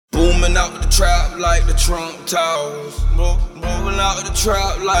Moving out the trap like the Trump Towers. Moving out the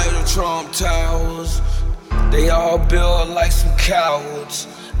trap like the Trump Towers. They all built like some cowards.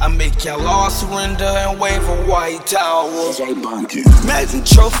 I make y'all all surrender and wave a white towel. Imagine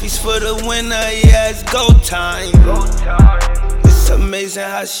trophies for the winner, yeah, it's go time. It's amazing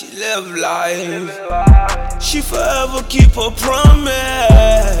how she live life. She forever keep her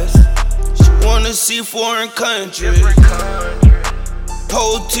promise. She wanna see foreign countries.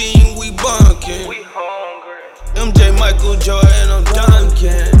 Whole team, we bunkin'. MJ, Michael, Jordan, I'm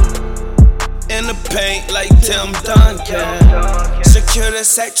Duncan. In the paint like Tim Duncan. Secure the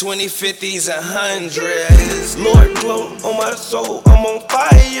sack, 20, 50s, and 100s. Lord, glow on my soul, I'm on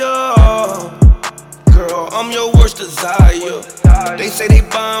fire. Girl, I'm your worst desire. They say they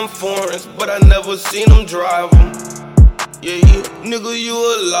buying foreigns, but I never seen them drive them. Yeah, nigga, you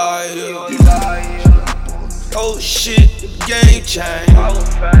a liar. Oh shit, game change.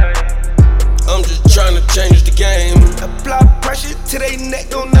 I'm just tryna change the game. Apply pressure to they neck,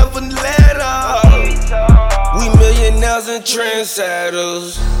 don't never let up. We millionaires and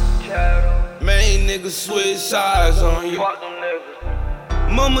trendsetters. Main niggas switch sides on you.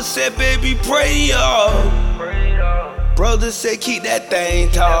 Mama said, baby, pray up. Brother said, keep that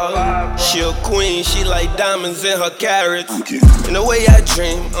thing tall. She a queen, she like diamonds in her carrots. In the way I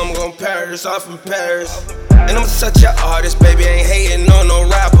dream, I'm gon' Paris, off in Paris. And I'm such an artist, baby, ain't hating on no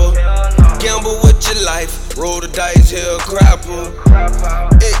rapper. Gamble with your life, roll the dice, here a crapper.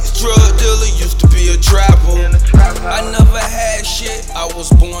 Ex-drug dealer, used to be a trapper. I never had shit, I was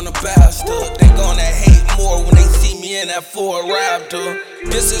born a bastard. They gonna hate more when they see me in that Ford Raptor.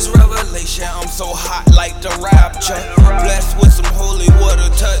 This is revelation, I'm so hot like the rapture. Blessed with some holy water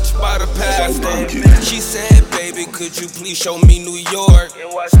touched by the pastor. She said, baby, could you please show me New York?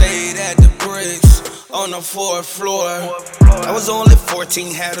 Stayed at the Bricks on the 4th floor. I was only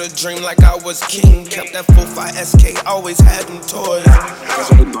 14, had a dream like I was king. Kept that 4-5 SK, always had them toys.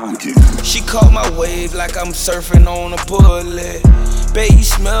 She caught my wave like I'm surfing on a bullet. Baby,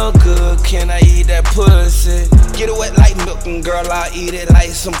 smell good, can I eat that pussy? Get it wet like milk and girl, I eat it like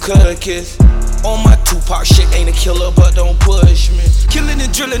some cookies. On my Tupac shit, ain't a killer, but don't push me. Killing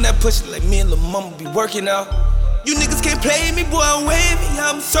and drilling that pussy like me and Lil' Mama be working out. You niggas can't play me, boy, I'm waving,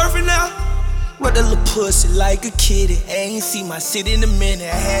 I'm surfing out. Rub that little pussy like a kitty. I ain't seen my city in a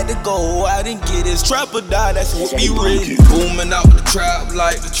minute. I had to go out and get it. Strap or die, that's what be written. Booming out the trap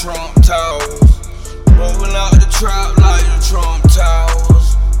like the Trump Towers. Moving out the trap like the Trump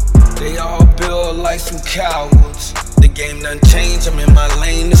Towers. They all built like some cowards. The game done changed, I'm in my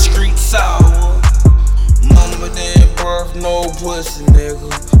lane, the street sour. Mama didn't birth no pussy,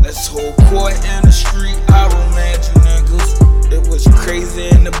 nigga. Let's hold court in the street, I romance you niggas. It was crazy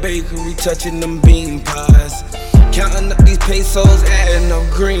in the bakery, touching them bean pies. Counting up these pesos, adding up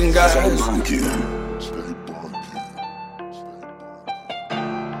green guys.